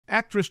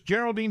Actress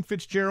Geraldine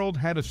Fitzgerald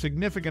had a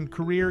significant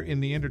career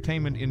in the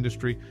entertainment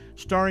industry,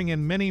 starring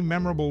in many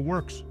memorable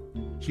works.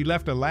 She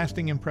left a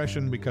lasting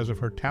impression because of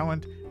her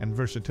talent and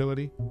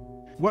versatility.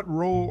 What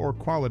role or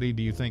quality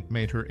do you think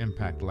made her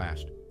impact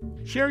last?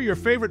 Share your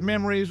favorite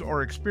memories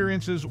or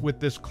experiences with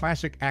this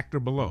classic actor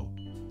below.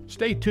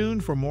 Stay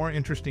tuned for more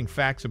interesting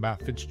facts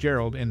about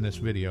Fitzgerald in this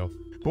video.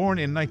 Born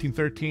in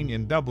 1913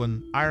 in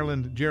Dublin,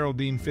 Ireland,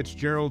 Geraldine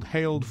Fitzgerald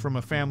hailed from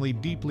a family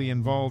deeply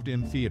involved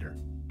in theater.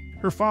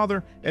 Her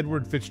father,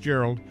 Edward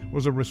Fitzgerald,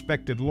 was a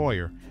respected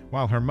lawyer,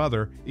 while her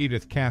mother,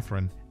 Edith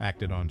Catherine,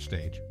 acted on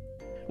stage.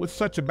 With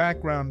such a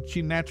background,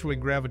 she naturally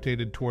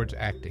gravitated towards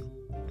acting.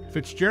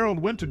 Fitzgerald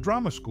went to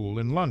drama school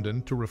in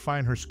London to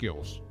refine her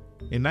skills.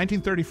 In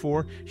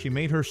 1934, she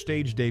made her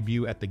stage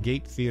debut at the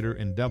Gate Theatre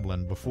in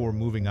Dublin before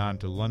moving on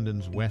to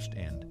London's West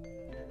End.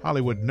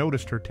 Hollywood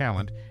noticed her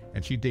talent,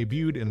 and she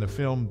debuted in the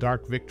film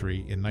Dark Victory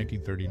in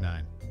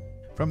 1939.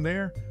 From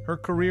there, her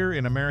career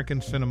in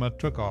American cinema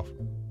took off.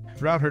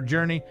 Throughout her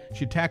journey,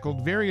 she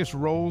tackled various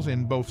roles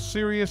in both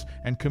serious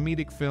and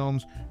comedic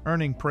films,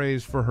 earning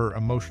praise for her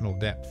emotional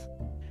depth.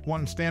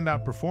 One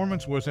standout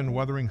performance was in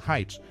Wuthering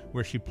Heights,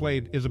 where she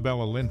played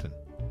Isabella Linton.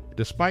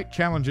 Despite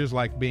challenges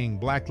like being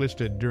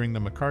blacklisted during the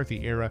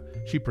McCarthy era,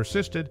 she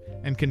persisted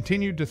and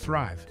continued to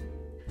thrive.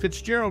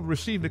 Fitzgerald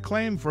received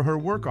acclaim for her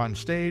work on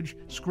stage,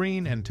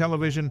 screen, and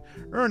television,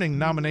 earning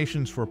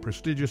nominations for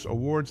prestigious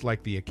awards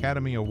like the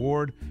Academy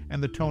Award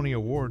and the Tony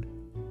Award.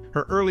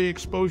 Her early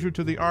exposure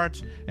to the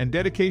arts and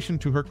dedication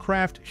to her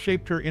craft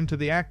shaped her into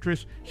the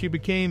actress she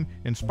became,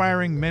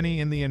 inspiring many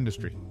in the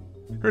industry.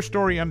 Her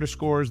story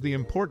underscores the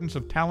importance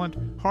of talent,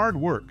 hard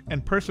work,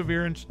 and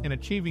perseverance in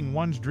achieving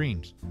one's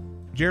dreams.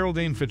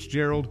 Geraldine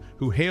Fitzgerald,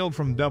 who hailed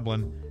from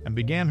Dublin and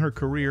began her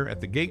career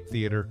at the Gate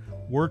Theatre,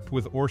 worked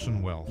with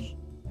Orson Welles.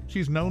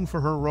 She's known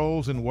for her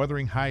roles in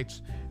Wuthering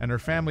Heights and her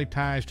family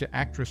ties to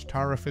actress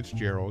Tara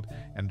Fitzgerald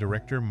and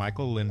director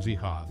Michael Lindsay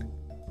Hogg.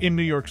 In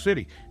New York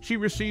City, she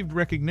received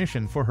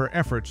recognition for her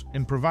efforts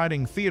in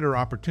providing theater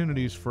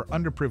opportunities for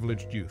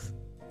underprivileged youth.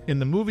 In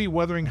the movie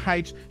Wuthering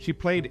Heights, she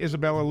played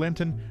Isabella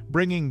Linton,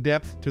 bringing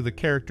depth to the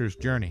character's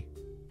journey.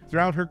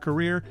 Throughout her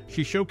career,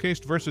 she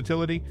showcased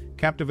versatility,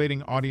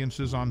 captivating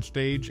audiences on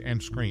stage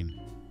and screen.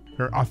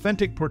 Her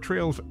authentic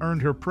portrayals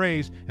earned her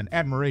praise and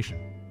admiration.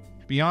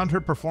 Beyond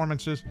her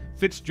performances,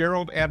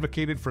 Fitzgerald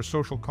advocated for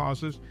social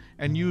causes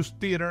and used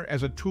theater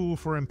as a tool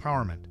for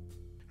empowerment.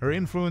 Her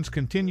influence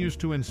continues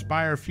to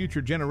inspire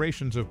future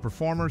generations of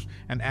performers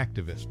and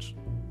activists.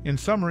 In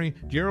summary,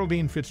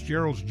 Geraldine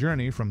Fitzgerald's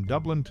journey from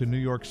Dublin to New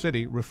York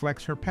City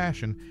reflects her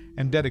passion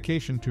and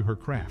dedication to her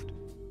craft.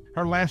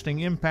 Her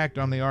lasting impact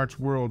on the arts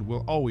world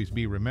will always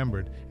be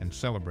remembered and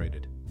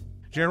celebrated.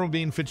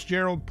 Geraldine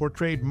Fitzgerald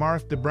portrayed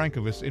Marthe de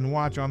Brancovis in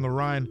Watch on the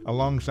Rhine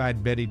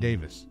alongside Bette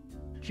Davis.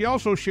 She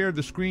also shared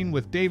the screen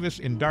with Davis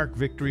in Dark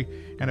Victory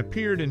and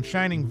appeared in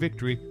Shining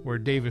Victory, where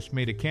Davis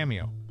made a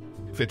cameo.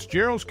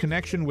 Fitzgerald's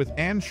connection with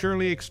Anne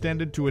Shirley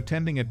extended to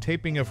attending a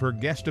taping of her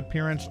guest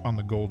appearance on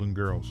The Golden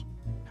Girls.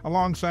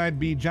 Alongside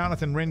B.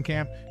 Jonathan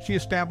Renkamp, she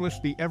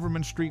established the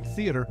Everman Street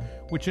Theater,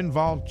 which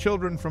involved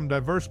children from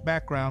diverse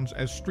backgrounds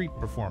as street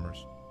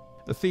performers.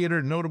 The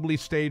theater notably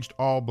staged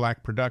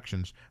all-black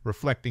productions,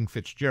 reflecting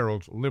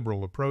Fitzgerald's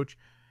liberal approach.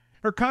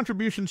 Her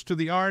contributions to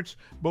the arts,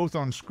 both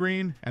on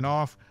screen and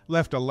off,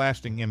 left a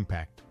lasting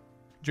impact.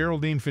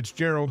 Geraldine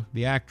Fitzgerald,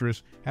 the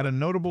actress, had a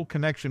notable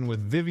connection with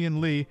Vivien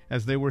Leigh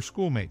as they were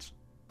schoolmates.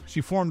 She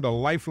formed a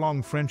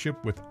lifelong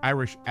friendship with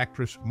Irish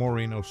actress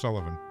Maureen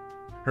O'Sullivan.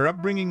 Her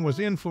upbringing was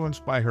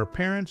influenced by her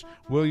parents,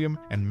 William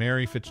and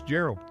Mary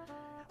Fitzgerald.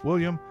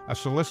 William, a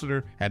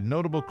solicitor, had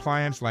notable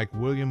clients like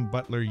William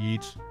Butler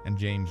Yeats and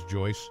James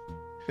Joyce.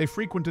 They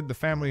frequented the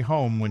family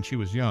home when she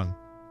was young.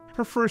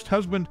 Her first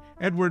husband,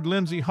 Edward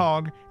Lindsay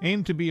Hogg,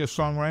 aimed to be a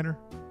songwriter.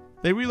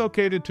 They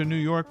relocated to New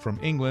York from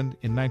England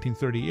in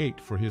 1938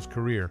 for his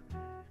career.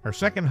 Her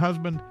second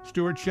husband,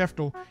 Stuart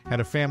Sheftel, had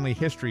a family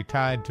history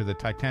tied to the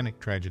Titanic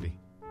tragedy.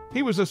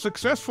 He was a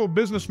successful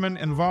businessman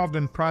involved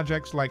in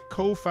projects like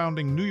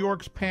co-founding New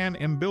York's Pan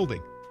Am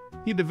Building.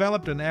 He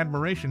developed an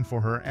admiration for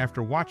her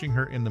after watching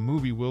her in the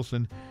movie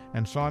Wilson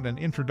and sought an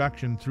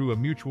introduction through a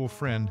mutual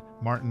friend,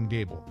 Martin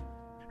Gable.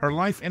 Her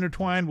life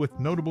intertwined with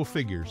notable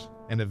figures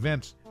and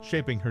events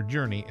shaping her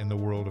journey in the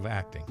world of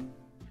acting.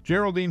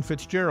 Geraldine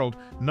Fitzgerald,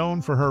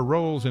 known for her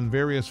roles in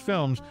various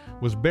films,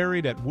 was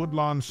buried at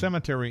Woodlawn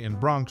Cemetery in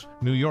Bronx,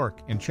 New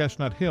York, in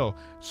Chestnut Hill,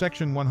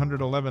 Section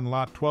 111,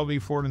 Lot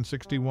 12E4 and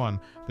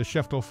 61, the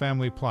Sheftel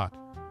family plot.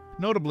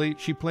 Notably,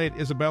 she played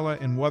Isabella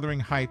in Wuthering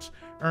Heights,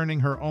 earning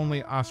her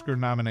only Oscar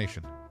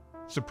nomination.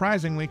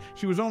 Surprisingly,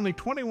 she was only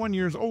 21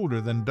 years older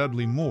than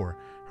Dudley Moore,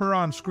 her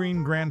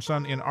on-screen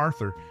grandson in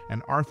Arthur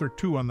and Arthur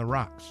II on the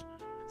Rocks.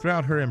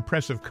 Throughout her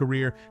impressive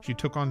career, she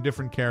took on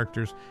different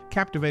characters,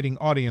 captivating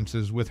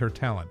audiences with her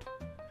talent.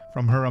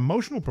 From her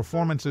emotional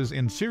performances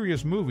in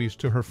serious movies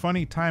to her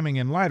funny timing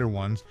in lighter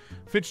ones,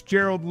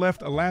 Fitzgerald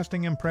left a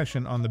lasting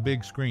impression on the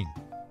big screen.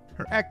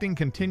 Her acting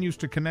continues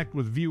to connect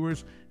with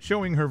viewers,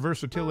 showing her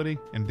versatility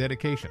and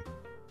dedication.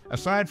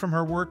 Aside from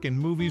her work in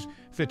movies,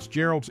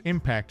 Fitzgerald's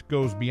impact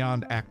goes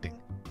beyond acting.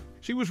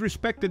 She was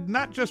respected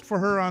not just for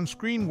her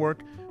on-screen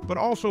work, but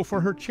also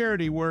for her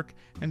charity work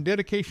and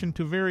dedication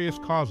to various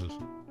causes.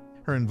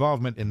 Her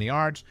involvement in the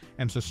arts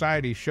and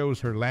society shows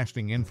her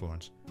lasting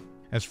influence.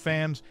 As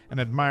fans and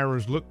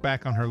admirers look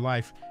back on her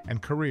life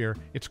and career,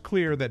 it's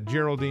clear that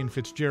Geraldine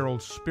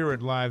Fitzgerald's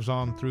spirit lives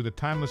on through the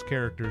timeless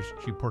characters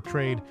she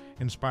portrayed,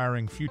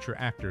 inspiring future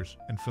actors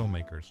and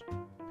filmmakers.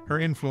 Her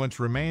influence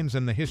remains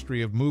in the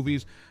history of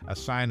movies, a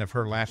sign of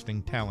her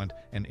lasting talent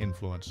and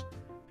influence.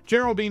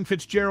 Geraldine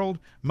Fitzgerald,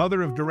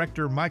 mother of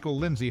director Michael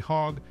Lindsay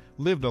Hogg,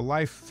 lived a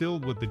life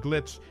filled with the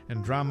glitz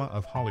and drama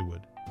of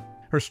Hollywood.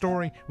 Her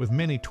story, with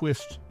many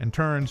twists and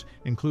turns,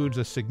 includes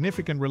a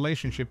significant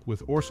relationship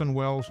with Orson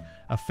Welles,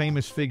 a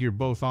famous figure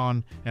both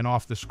on and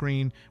off the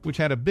screen, which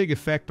had a big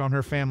effect on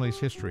her family's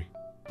history.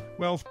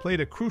 Welles played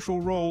a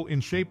crucial role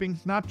in shaping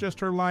not just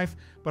her life,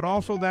 but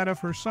also that of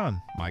her son,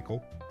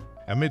 Michael.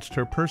 Amidst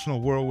her personal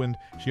whirlwind,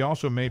 she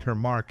also made her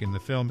mark in the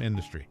film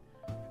industry.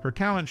 Her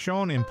talent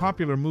shone in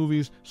popular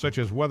movies such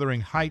as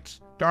Wuthering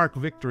Heights, Dark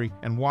Victory,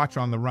 and Watch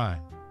on the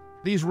Rhine.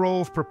 These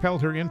roles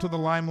propelled her into the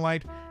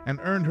limelight and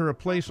earned her a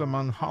place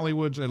among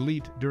Hollywood's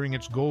elite during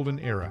its golden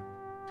era.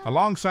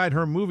 Alongside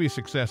her movie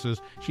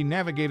successes, she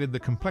navigated the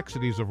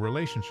complexities of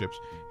relationships,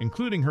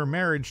 including her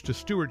marriage to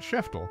Stuart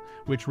Sheftel,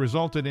 which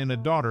resulted in a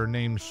daughter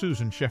named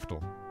Susan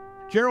Sheftel.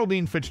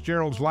 Geraldine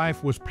Fitzgerald's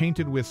life was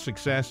painted with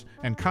success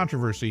and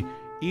controversy,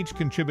 each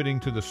contributing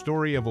to the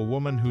story of a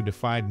woman who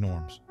defied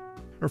norms.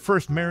 Her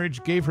first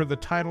marriage gave her the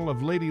title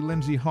of Lady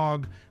Lindsay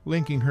Hogg,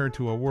 linking her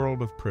to a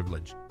world of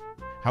privilege.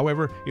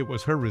 However, it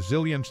was her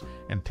resilience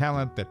and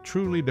talent that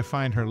truly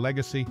defined her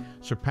legacy,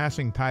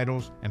 surpassing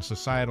titles and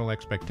societal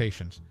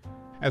expectations.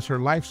 As her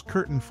life's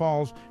curtain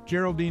falls,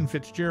 Geraldine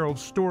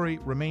Fitzgerald's story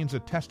remains a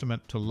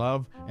testament to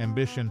love,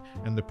 ambition,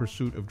 and the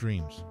pursuit of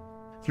dreams.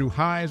 Through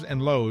highs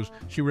and lows,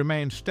 she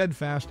remained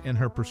steadfast in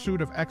her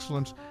pursuit of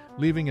excellence,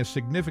 leaving a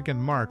significant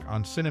mark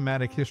on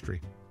cinematic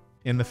history.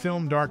 In the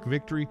film Dark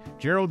Victory,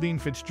 Geraldine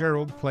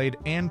Fitzgerald played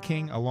Anne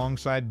King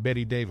alongside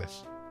Bette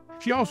Davis.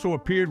 She also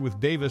appeared with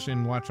Davis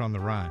in Watch on the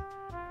Rhine.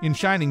 In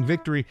Shining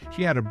Victory,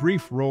 she had a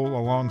brief role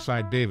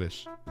alongside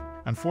Davis.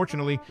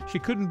 Unfortunately, she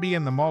couldn't be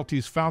in The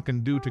Maltese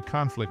Falcon due to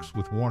conflicts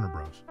with Warner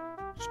Bros.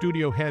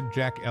 Studio head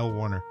Jack L.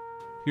 Warner.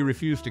 He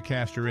refused to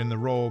cast her in the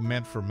role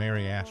meant for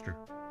Mary Astor.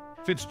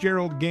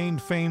 Fitzgerald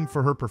gained fame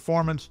for her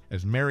performance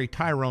as Mary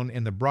Tyrone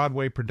in the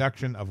Broadway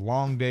production of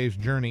Long Day's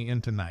Journey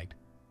into Night.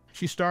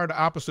 She starred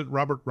opposite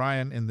Robert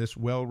Ryan in this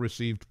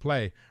well-received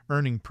play,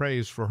 earning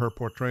praise for her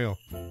portrayal.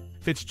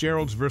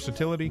 Fitzgerald's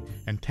versatility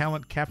and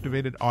talent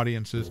captivated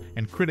audiences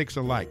and critics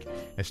alike,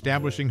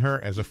 establishing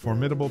her as a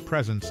formidable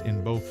presence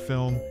in both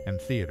film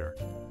and theater.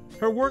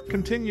 Her work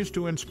continues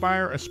to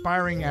inspire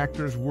aspiring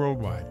actors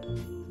worldwide.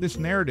 This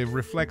narrative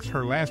reflects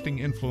her lasting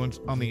influence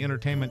on the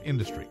entertainment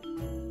industry.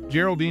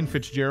 Geraldine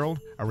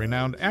Fitzgerald, a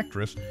renowned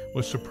actress,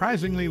 was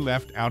surprisingly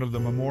left out of the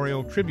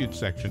memorial tribute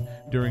section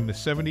during the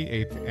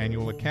 78th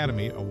Annual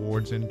Academy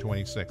Awards in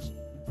 2006.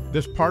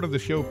 This part of the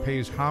show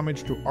pays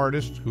homage to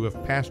artists who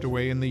have passed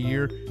away in the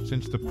year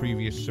since the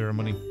previous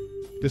ceremony.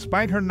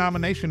 Despite her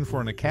nomination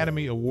for an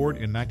Academy Award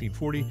in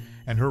 1940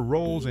 and her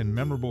roles in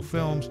memorable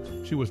films,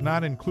 she was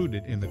not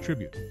included in the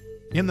tribute.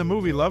 In the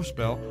movie Love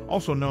Spell,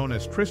 also known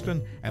as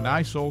Tristan and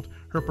Isolde,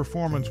 her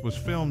performance was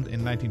filmed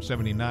in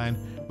 1979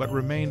 but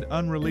remained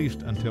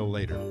unreleased until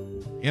later.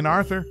 In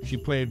Arthur, she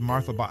played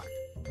Martha Bach.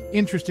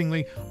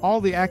 Interestingly,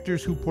 all the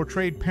actors who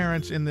portrayed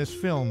parents in this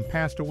film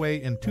passed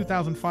away in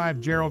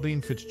 2005.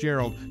 Geraldine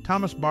Fitzgerald,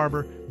 Thomas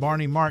Barber,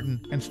 Barney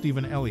Martin, and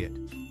Stephen Elliott.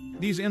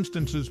 These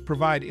instances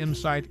provide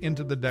insight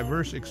into the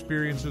diverse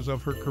experiences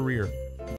of her career.